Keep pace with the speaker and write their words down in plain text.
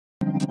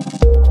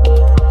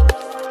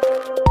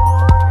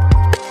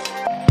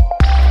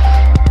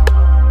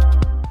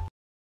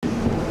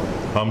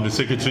I'm the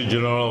Secretary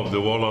General of the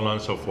World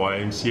Alliance of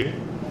YMCA.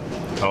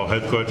 Our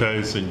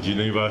headquarters is in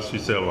Geneva,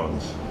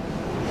 Switzerland.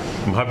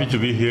 I'm happy to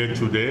be here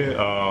today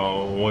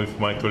with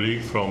my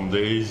colleague from the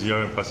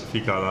Asia and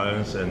Pacific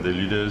Alliance and the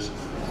leaders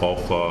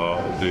of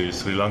the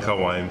Sri Lanka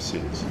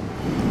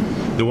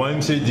YMCA. The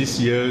YMCA this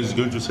year is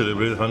going to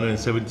celebrate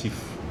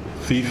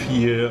 175th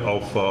year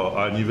of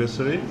our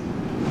anniversary.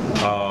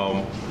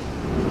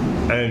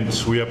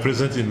 And we are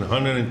present in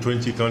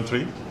 120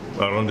 countries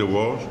around the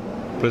world,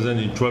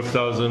 present in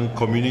 12,000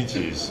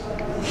 communities.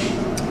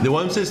 The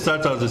YMCA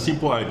started as a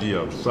simple idea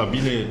of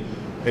being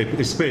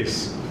a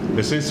space,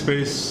 a safe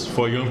space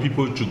for young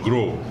people to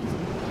grow,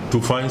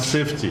 to find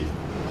safety,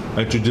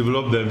 and to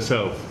develop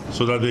themselves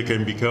so that they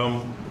can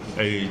become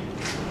a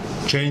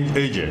change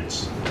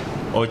agent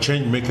or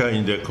change maker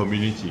in their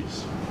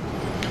communities.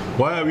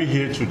 Why are we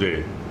here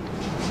today?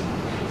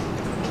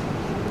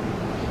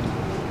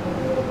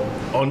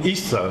 On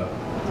Easter,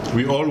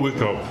 we all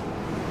wake up.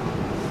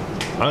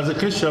 As a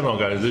Christian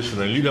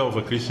organization, a leader of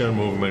a Christian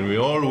movement, we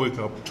all wake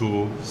up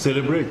to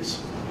celebrate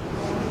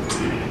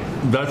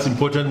that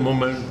important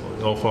moment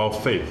of our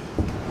faith.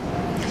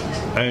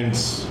 And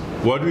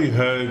what we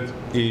heard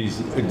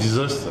is a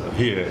disaster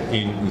here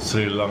in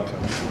Sri Lanka.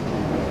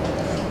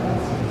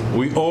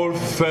 We all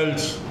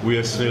felt we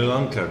are Sri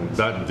Lankan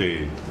that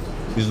day.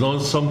 It's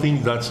not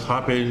something that's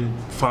happened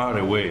far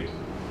away,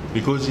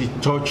 because it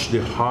touched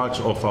the heart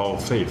of our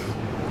faith.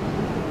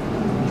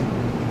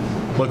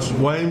 But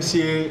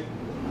YMCA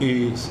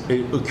is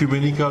an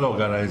ecumenical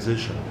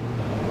organization,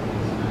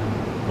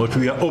 but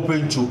we are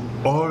open to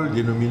all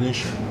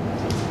denominations.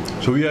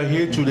 So we are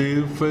here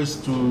today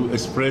first to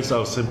express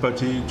our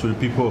sympathy to the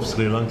people of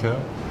Sri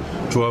Lanka,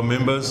 to our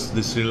members,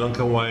 the Sri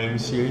Lanka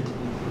YMCA,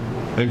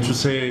 and to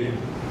say,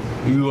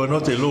 you are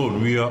not alone,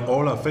 we are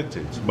all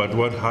affected by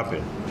what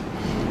happened.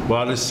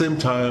 But at the same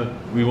time,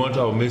 we want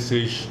our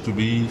message to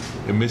be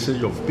a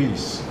message of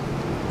peace,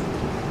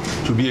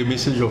 to be a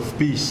message of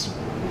peace,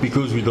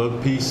 because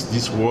without peace,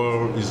 this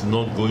world is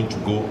not going to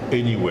go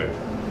anywhere.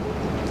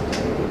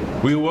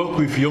 We work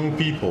with young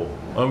people,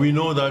 and we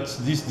know that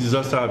this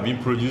disaster has been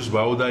produced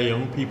by other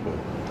young people.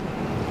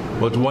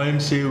 But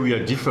YMCA, we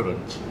are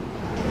different.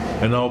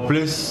 And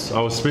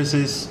our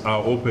spaces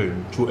are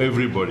open to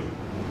everybody.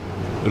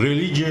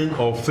 Religion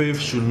or faith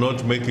should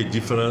not make a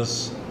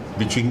difference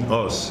between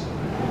us.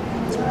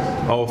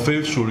 Our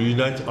faith should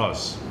unite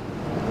us.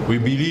 We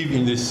believe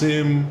in the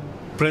same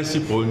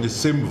principle, in the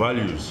same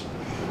values.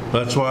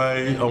 That's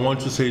why I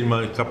want to say in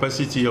my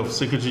capacity of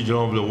Secretary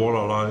General of the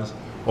World Alliance,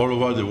 all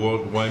over the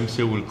world,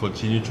 YMCA will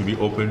continue to be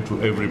open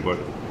to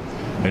everybody.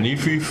 And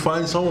if we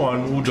find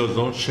someone who does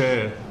not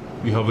share,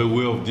 we have a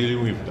way of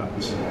dealing with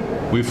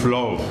that, with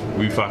love,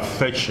 with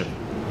affection.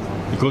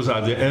 Because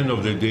at the end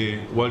of the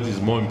day, what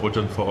is more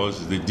important for us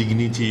is the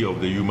dignity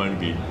of the human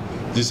being.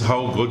 This is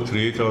how God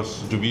created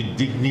us, to be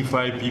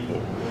dignified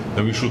people.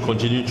 And we should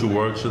continue to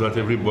work so that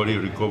everybody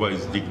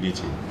recovers his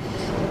dignity.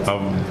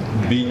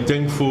 Be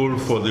thankful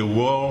for the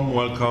warm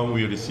welcome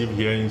we received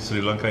here in Sri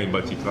Lanka, in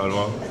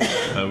Batticaloa,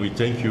 and we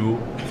thank you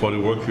for the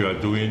work you are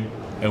doing,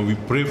 and we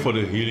pray for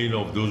the healing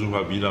of those who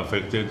have been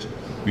affected.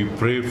 We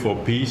pray for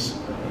peace,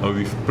 and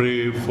we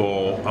pray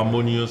for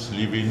harmonious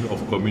living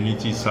of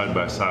communities side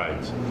by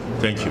side.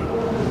 Thank you.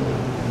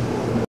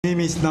 My name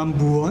is Nam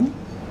Buon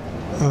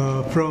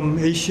from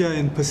Asia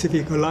and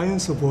Pacific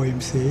Alliance of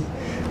YMCA,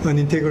 an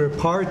integral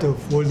part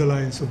of World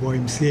Alliance of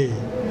YMCA.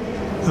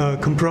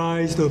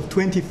 Comprised of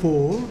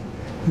 24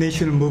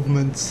 national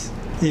movements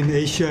in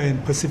Asia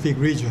and Pacific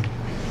region.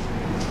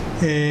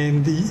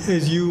 And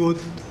as you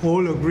would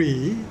all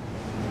agree,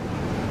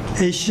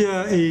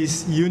 Asia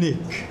is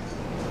unique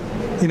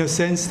in a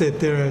sense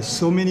that there are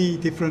so many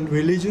different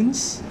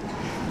religions.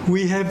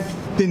 We have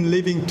been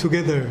living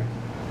together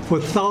for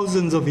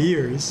thousands of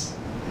years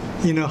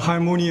in a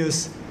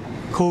harmonious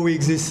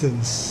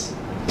coexistence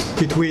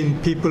between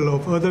people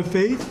of other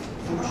faith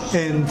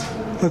and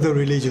other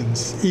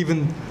religions,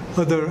 even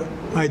other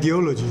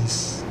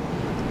ideologies.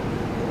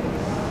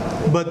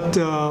 But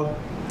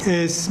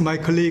as my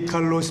colleague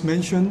Carlos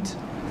mentioned,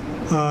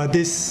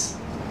 this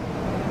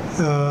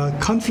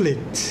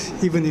conflict,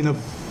 even in a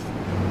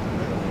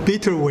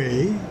bitter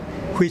way,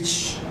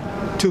 which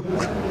took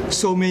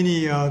so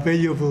many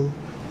valuable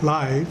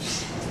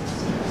lives.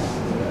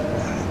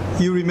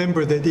 You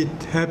remember that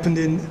it happened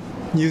in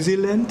New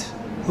Zealand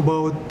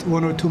about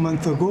 1 or 2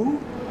 months ago.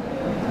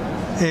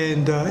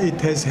 And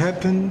it has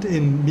happened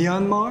in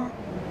Myanmar,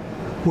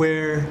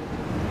 where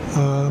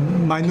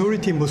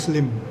minority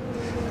Muslim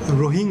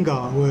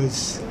Rohingya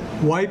was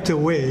wiped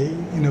away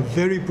in a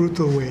very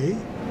brutal way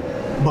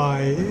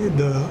by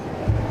the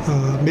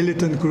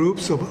militant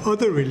groups of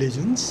other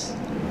religions.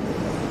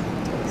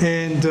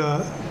 And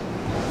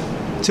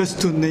just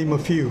to name a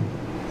few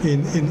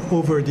in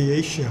over the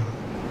Asia.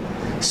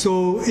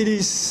 So it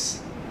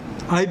is,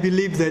 I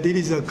believe that it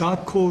is a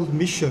God-called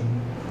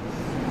mission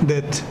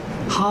that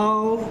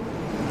how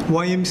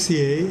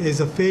YMCA as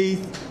a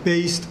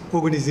faith-based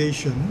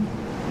organization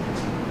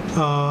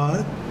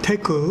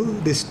tackle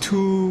these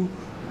two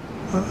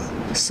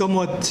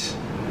somewhat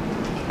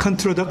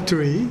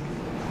contradictory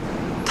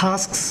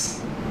tasks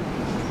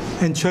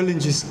and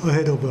challenges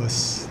ahead of us.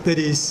 That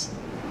is,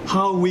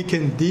 how we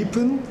can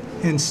deepen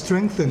and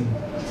strengthen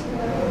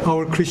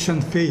our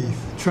Christian faith,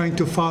 trying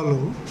to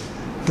follow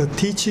the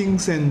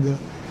teachings and the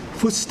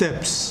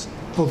footsteps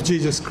of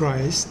Jesus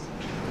Christ,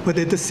 but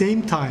at the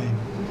same time,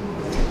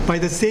 by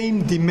the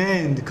same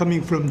demand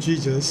coming from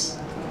Jesus,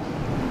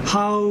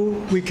 how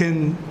we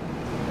can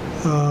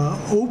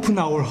open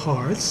our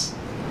hearts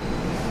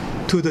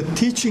to the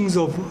teachings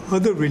of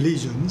other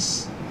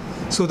religions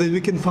so that we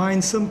can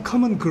find some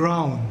common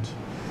ground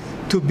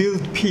to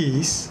build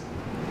peace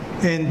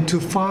and to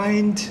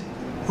find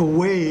a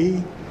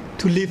way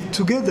to live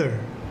together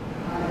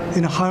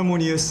in a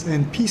harmonious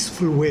and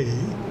peaceful way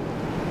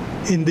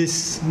in this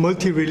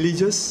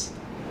multi-religious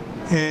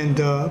and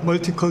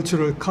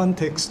multicultural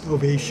context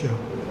of Asia.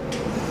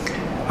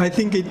 I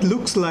think it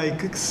looks like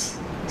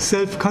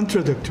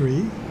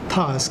self-contradictory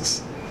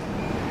tasks,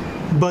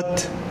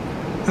 but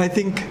I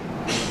think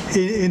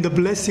in the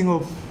blessing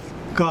of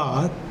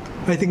God,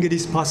 I think it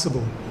is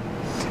possible.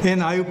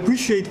 And I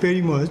appreciate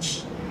very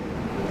much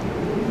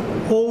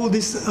all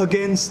this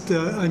against,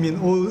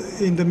 all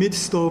in the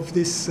midst of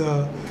this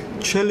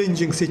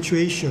challenging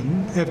situation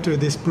after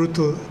this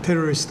brutal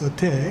terrorist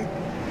attack,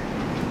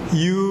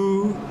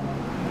 you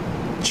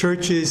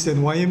churches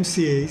and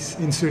YMCAs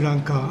in Sri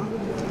Lanka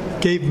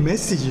gave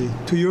message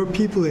to your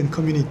people and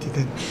community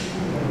that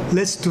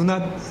let's do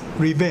not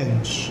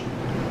revenge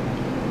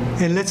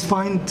and let's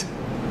find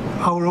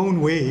our own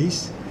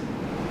ways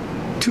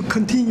to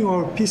continue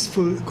our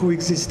peaceful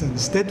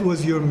coexistence. That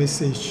was your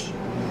message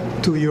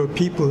to your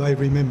people, I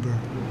remember.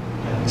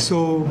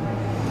 So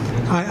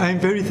I'm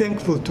very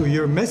thankful to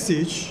your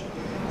message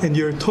and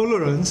your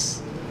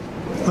tolerance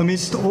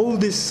amidst all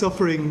these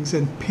sufferings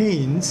and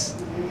pains.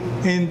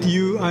 And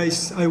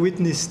I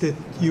witnessed that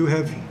you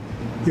have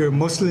your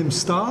Muslim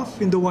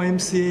staff in the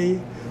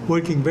YMCA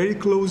working very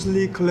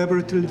closely,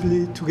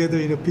 collaboratively together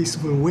in a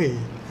peaceful way.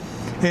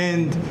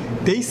 And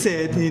they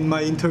said in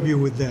my interview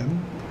with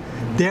them,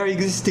 they are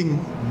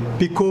existing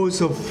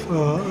because of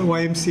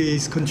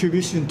YMCA's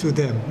contribution to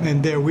them,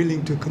 and they're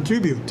willing to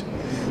contribute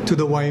to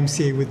the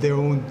YMCA with their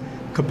own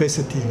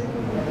capacity.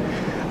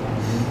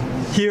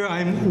 Here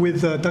I'm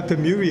with Dr.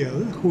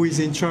 Muriel, who is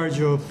in charge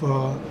of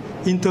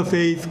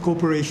Interfaith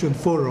Cooperation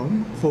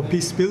Forum for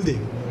Peace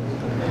Building.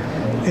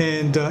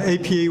 And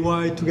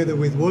APAY, together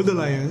with World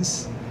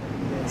Alliance,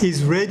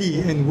 is ready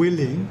and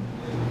willing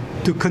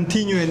to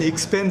continue and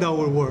expand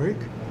our work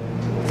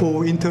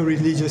for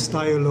interreligious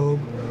dialogue,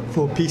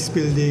 for peace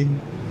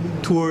building,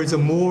 towards a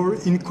more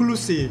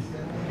inclusive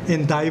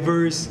and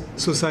diverse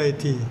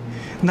society.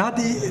 Not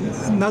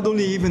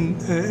only even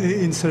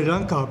in Sri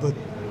Lanka, but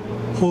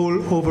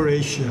all over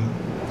Asia.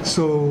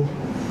 So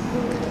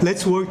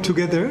let's work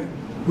together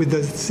with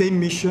the same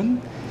mission.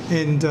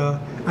 And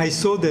I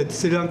saw that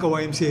Sri Lanka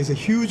YMCA has a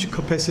huge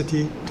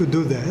capacity to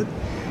do that.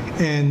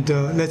 And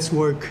let's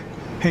work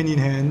hand in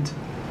hand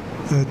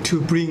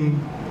to bring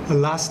a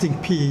lasting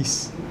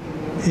peace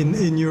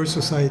in your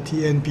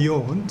society and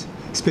beyond,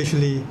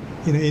 especially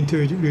in an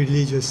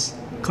interreligious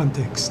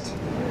context.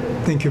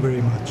 Thank you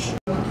very much.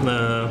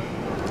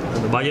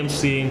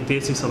 YMCA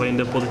தேசிய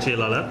சபையின் பொதுச்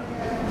செயலாளர்,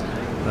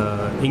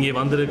 இங்கே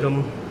வந்திருக்கும்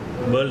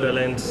world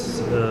alliance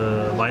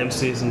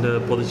YMCA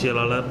பொதுச்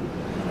செயலாளர்,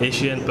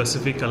 Asian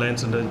Pacific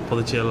alliance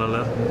பொதுச்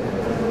செயலாளர்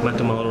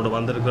மற்றும் அவரோட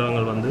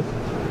வந்திருக்கிறவங்க வந்து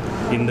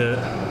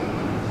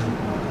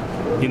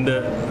இந்த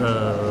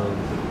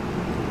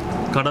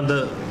கடந்த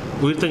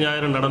உயிர்த்த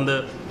ஞாயிறு நடந்த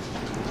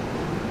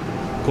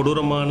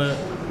கொடூரமான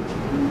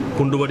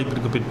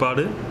குண்டுவெடிப்பிற்கு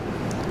பிற்பாடு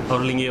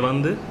அவர்கள் இங்கே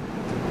வந்து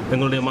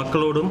எங்களுடைய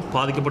மக்களோடும்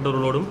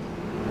பாதிக்கப்பட்டவர்களோடும்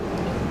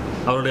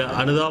அவருடைய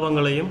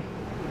அனுதாபங்களையும்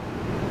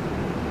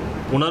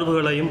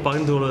உணர்வுகளையும்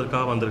பகிர்ந்து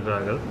கொள்வதற்காக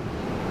வந்திருக்கிறார்கள்.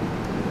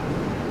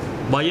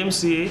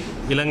 YMCA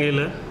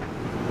இலங்கையில்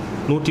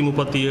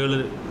 137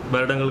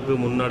 வருடங்களுக்கு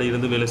முன்னாடி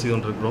இருந்து வேலை செய்து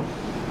கொண்டிருக்கிறோம்.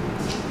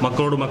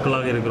 மக்களோடு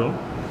மக்களாக இருக்கிறோம்.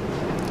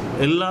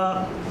 எல்லா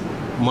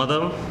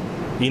மதம்,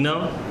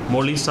 இனம்,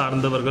 மொழி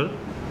சார்ந்தவர்கள்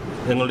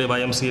எங்களுடைய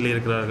YMCAயில்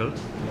இருக்கிறார்கள்.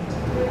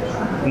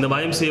 இந்த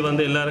YMCA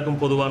வந்து எல்லாருக்கும்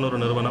பொதுவான ஒரு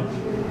நிறுவனம்.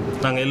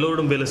 நாங்கள்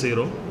எல்லோரும் வேலை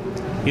செய்கிறோம்.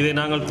 இதை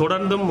நாங்கள்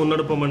தொடர்ந்தும்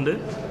முன்னெடுப்போம் என்று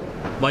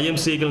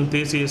YMCAக்களின்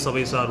தேசிய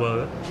சபை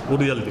சார்பாக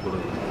உறுதியளித்துக்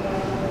கொடுக்கிறோம்.